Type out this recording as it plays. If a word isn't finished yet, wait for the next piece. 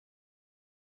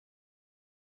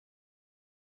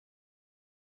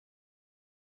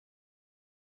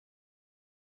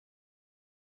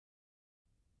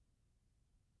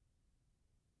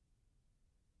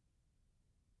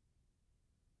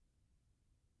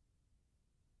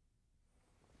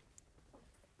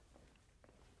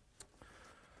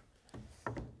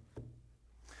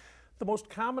The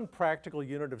most common practical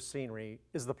unit of scenery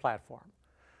is the platform.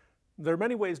 There are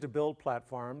many ways to build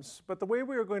platforms, but the way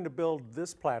we are going to build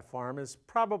this platform is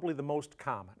probably the most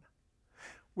common.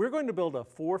 We're going to build a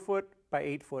 4-foot by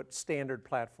 8-foot standard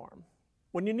platform.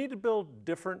 When you need to build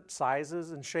different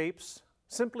sizes and shapes,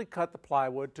 simply cut the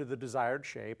plywood to the desired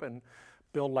shape and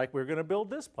build like we're going to build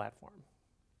this platform.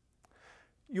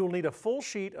 You'll need a full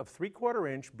sheet of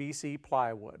 3/4 inch BC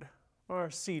plywood, or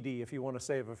CD if you want to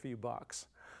save a few bucks.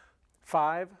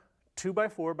 5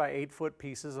 2x4 by 8-foot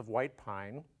pieces of white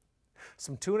pine,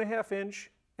 some 2.5 inch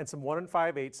and some 1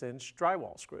 5/8 inch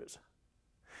drywall screws.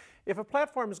 If a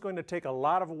platform is going to take a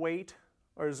lot of weight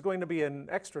or is going to be an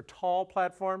extra tall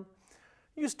platform,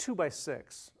 use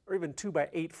 2x6 or even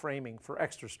 2x8 framing for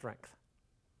extra strength.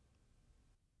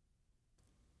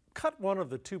 Cut one of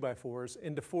the 2x4s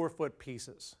into 4-foot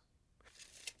pieces.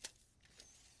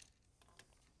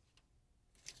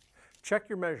 Check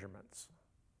your measurements.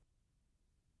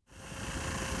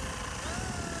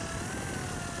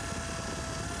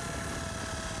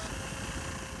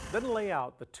 Then lay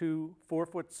out the two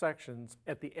 4-foot sections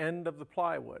at the end of the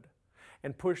plywood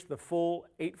and push the full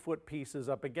 8-foot pieces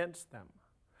up against them.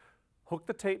 Hook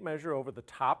the tape measure over the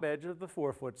top edge of the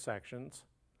 4-foot sections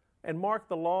and mark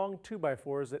the long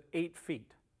 2x4s at 8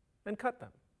 feet and cut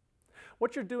them.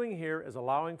 What you're doing here is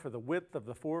allowing for the width of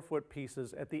the 4-foot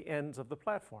pieces at the ends of the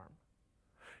platform.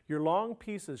 Your long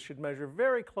pieces should measure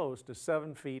very close to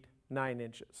 7 feet 9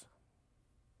 inches.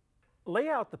 Lay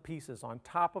out the pieces on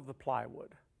top of the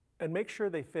plywood and make sure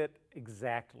they fit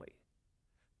exactly.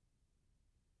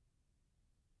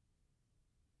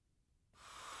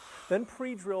 Then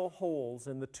pre-drill holes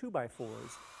in the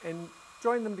 2x4s and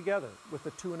join them together with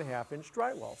the 2.5 inch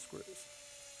drywall screws.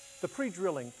 The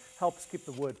pre-drilling helps keep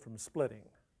the wood from splitting.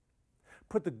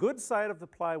 Put the good side of the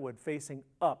plywood facing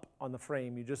up on the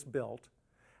frame you just built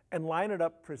and line it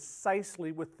up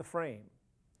precisely with the frame.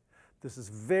 This is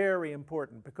very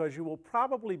important because you will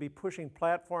probably be pushing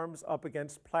platforms up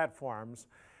against platforms,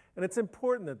 and it's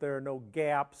important that there are no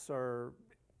gaps or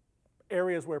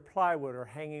areas where plywood are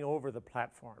hanging over the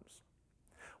platforms.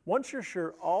 Once you're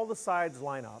sure all the sides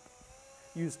line up,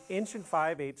 use 1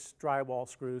 5/8 drywall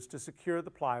screws to secure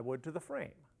the plywood to the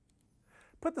frame.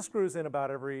 Put the screws in about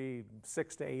every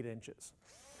 6 to 8 inches.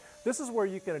 This is where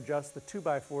you can adjust the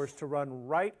 2x4s to run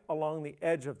right along the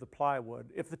edge of the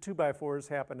plywood if the 2x4s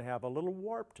happen to have a little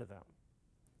warp to them.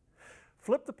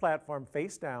 Flip the platform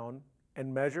face down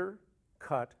and measure,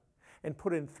 cut, and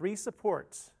put in 3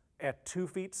 supports at 2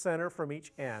 feet center from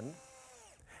each end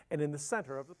and in the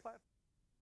center of the platform.